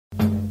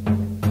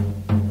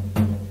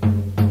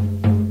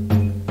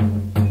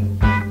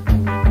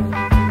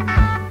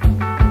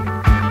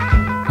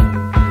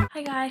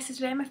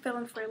am I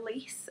filling for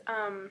lateess.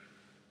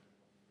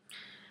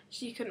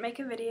 She couldn't make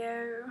a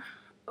video.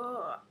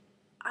 Oh,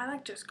 I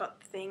like just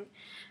got the thing.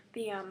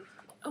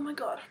 Oh my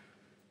god.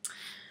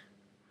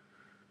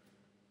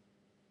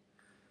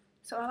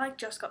 So I like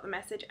just got the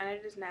message, and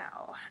it is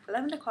now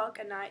 11 o'clock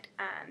at night,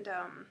 and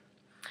I'm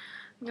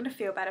gonna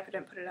feel bad if I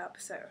don't put it up,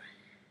 so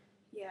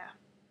yeah.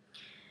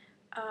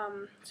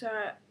 So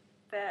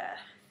the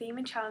theme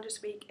and challenge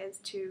this week is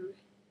to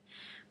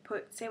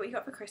say what you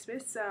got for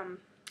Christmas.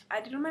 I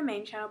did on my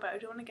main channel, but I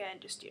do want to again,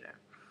 just, you know,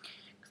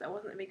 because I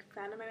wasn't a big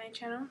fan of my main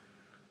channel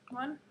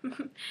one.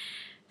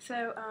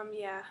 So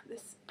yeah,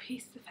 this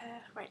piece of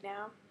hair right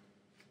now,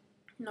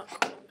 not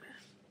cool.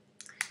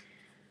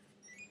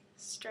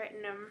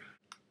 Straighten them.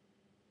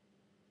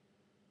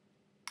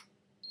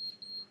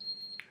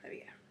 There we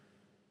go.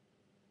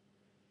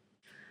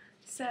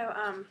 So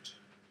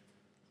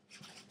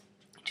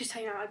just so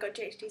you know, I got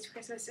JHDs for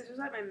Christmas. This was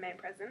like my main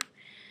present.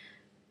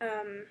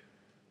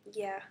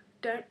 Yeah,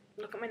 don't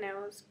look at my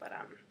nails, but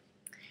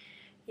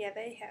yeah,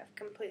 they have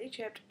completely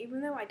chipped,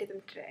 even though I did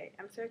them today.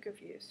 I'm so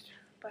confused,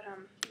 but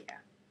yeah.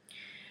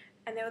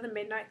 And they were the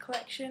Midnight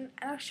collection,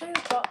 and I'll show you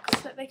the box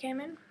that they came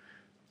in.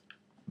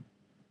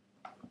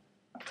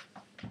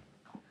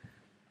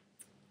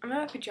 I'm in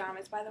my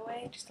pajamas, by the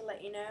way, just to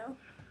let you know.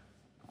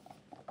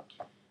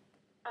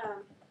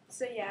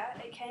 So yeah,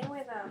 it came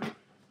with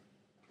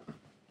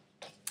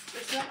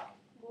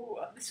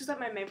this was like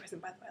my main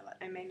present, by the way, like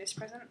my mainest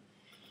present.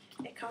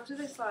 It comes with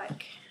this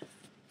like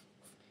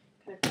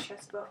kind of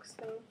chest box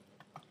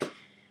thing,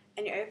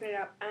 and you open it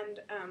up, and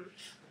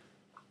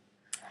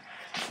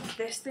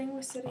this thing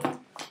was sitting.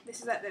 This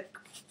is like the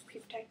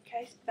paper protector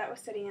case that was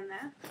sitting in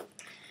there,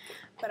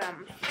 but I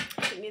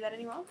don't need that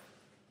anymore.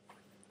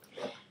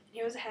 And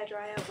here was a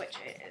hairdryer, which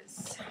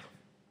is,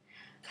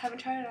 I haven't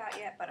tried it out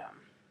yet, but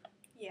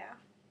yeah.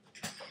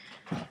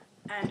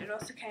 And it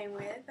also came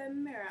with a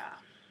mirror.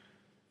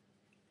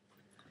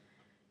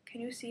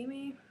 Can you see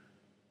me?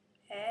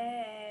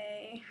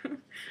 Hey.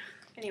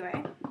 Anyway,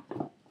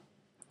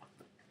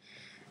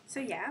 so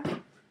yeah,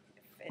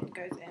 it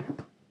goes in.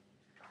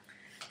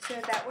 So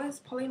that was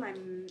probably my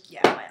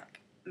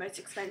like most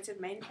expensive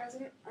main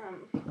present.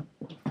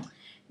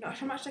 Not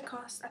sure how much they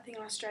cost. I think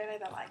in Australia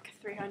they're like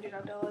 $300. I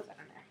don't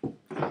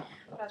know,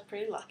 but I was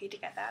pretty lucky to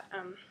get that.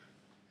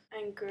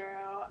 And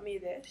girl got me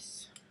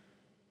this,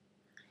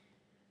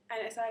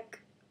 and it's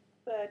like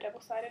the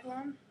double-sided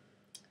one.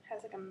 It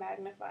has like a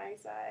magnifying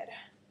side.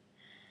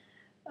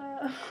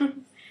 On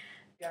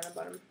the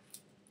bottom.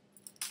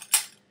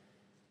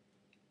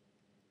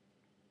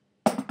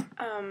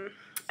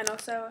 And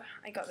also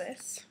I got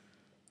this.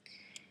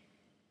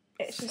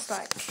 It's just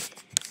like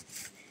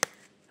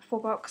a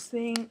 4-box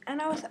thing,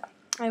 and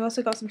I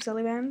also got some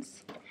silly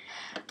bands,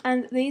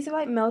 and these are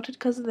like melted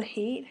because of the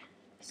heat.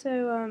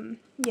 So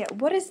yeah,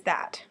 what is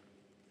that?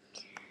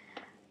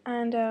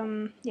 And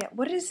yeah,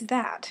 what is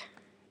that?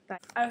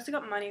 I also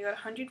got money. I got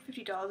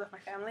 $150 off my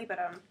family, but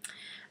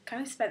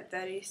kind of spent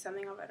 30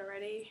 something of it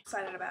already.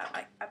 Excited about,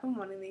 like, I've been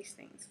wanting these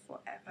things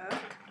forever.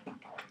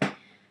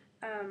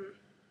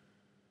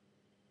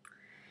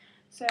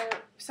 So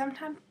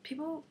sometimes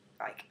people,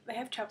 like, they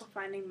have trouble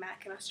finding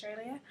MAC in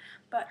Australia,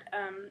 but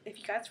if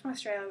you guys are from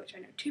Australia, which I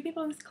know 2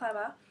 people in this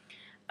clever,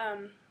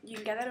 you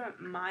can get that at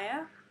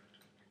Maya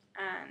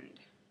and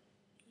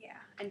yeah,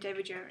 and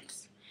David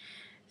Jones.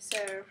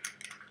 So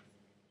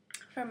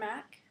for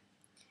MAC,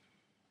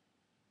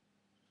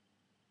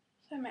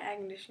 so my air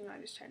conditioning I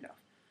just turned off.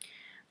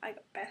 I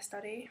got Best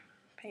Study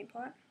paint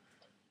pot,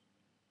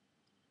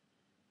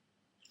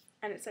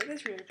 and it's like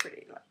this really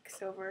pretty like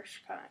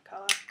silverish kind of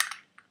colour.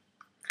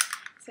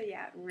 So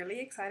yeah, really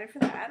excited for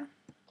that.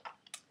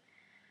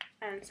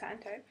 And satin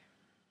taupe,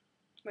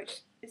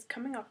 which is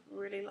coming off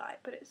really light,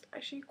 but it's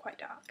actually quite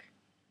dark.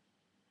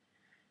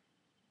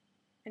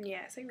 And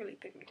yeah, it's like really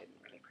pigmented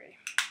and really pretty.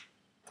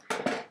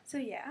 So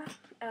yeah,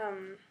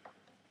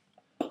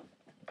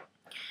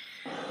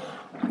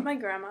 my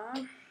grandma,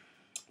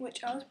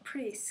 which I was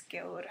pretty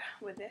skilled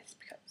with this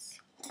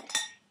because,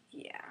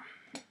 yeah,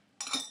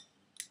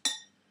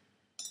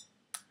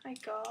 I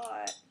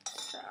got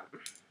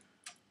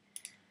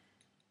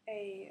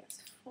I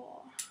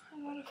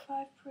got a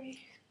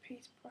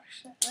 5-piece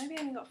brush set. Maybe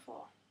I only got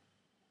 4.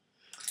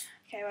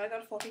 Okay, well I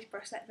got a 4-piece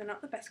brush set. They're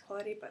not the best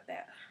quality, but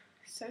they're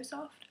so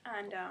soft,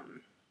 and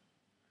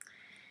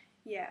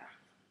yeah,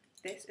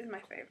 this is my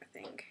favourite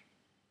thing.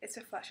 It's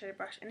a flat shaded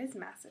brush and it's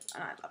massive,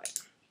 and I love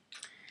it.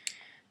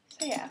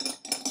 So yeah,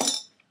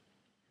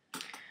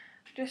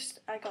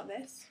 I got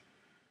this.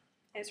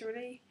 It's a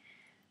really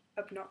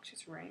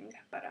obnoxious ring,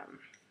 but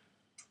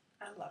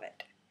I love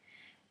it.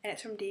 And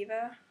it's from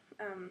Diva.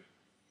 Some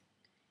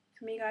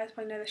of you guys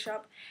probably know the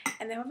shop,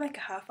 and they have like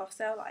a half off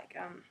sale. Like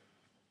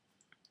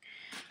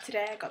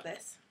today I got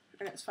this,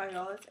 and it's $5,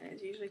 and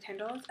it's usually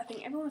 $10. I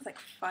think everyone was like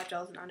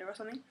 $5 and under or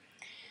something.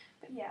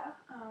 But yeah,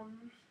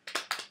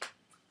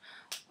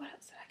 what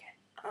else did I get?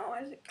 Oh,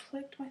 I just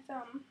clicked my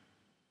thumb.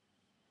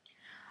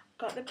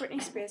 Got the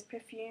Britney Spears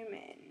perfume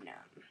in, I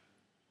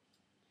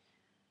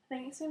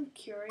think it's in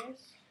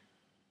Curious.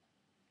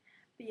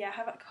 But yeah, I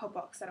have like a whole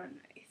box set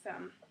underneath.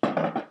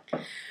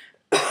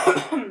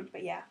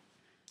 But yeah,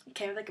 it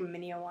came with like a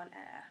mini one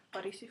and a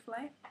body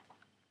souffle.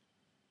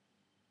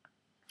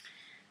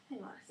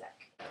 Hang on a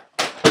sec.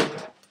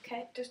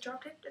 Okay, just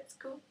dropped it. It's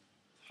cool.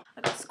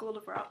 I got School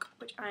of Rock,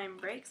 which I'm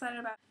very excited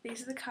about.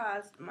 These are the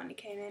cards the money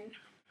came in.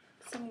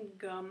 Some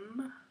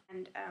gum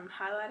and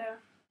highlighter.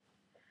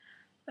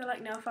 They're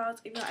like nail files,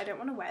 even though I don't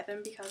want to wear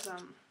them because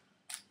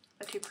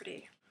they're too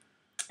pretty.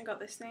 I got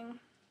this thing.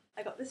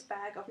 I got this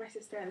bag off my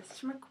sister, and this is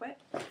from Equip.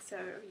 So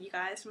you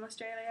guys from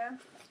Australia,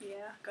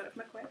 yeah, got it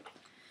from Equip.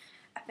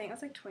 I think it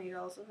was like $20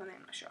 or something,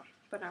 I'm not sure.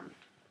 But I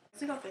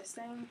also got this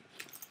thing.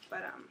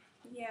 But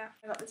yeah,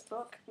 I got this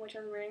book which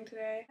I was reading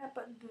today.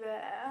 But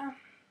there,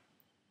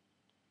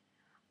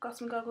 got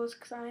some goggles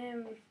because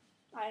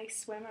I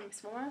swim. I'm a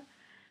swimmer.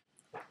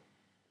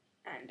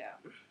 And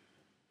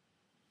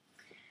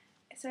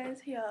it says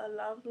here,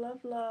 love,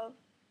 love, love.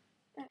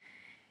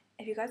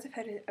 If you guys have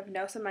heard of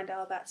Nelson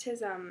Mandela, that's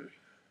his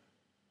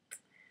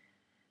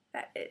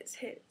that is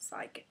his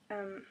like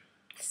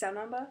cell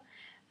number.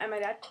 And my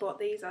dad bought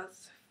these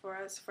for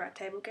us for our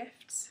table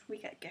gifts. We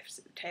get gifts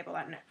at the table,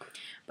 I don't know.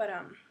 But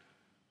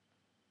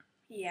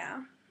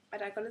yeah, my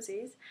dad got us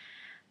these,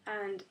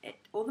 and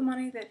all the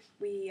money that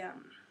we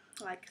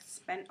like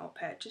spent or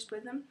purchased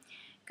with them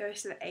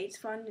goes to the AIDS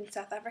fund in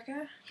South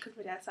Africa because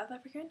my dad's South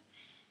African.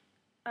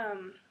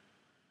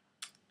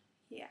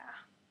 Yeah.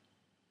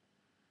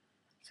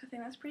 So I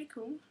think that's pretty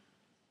cool.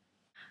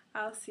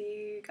 I'll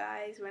see you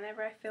guys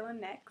whenever I film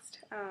next.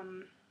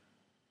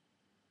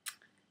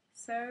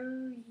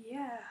 So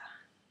yeah.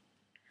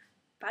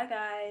 Bye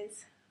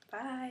guys.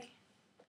 Bye.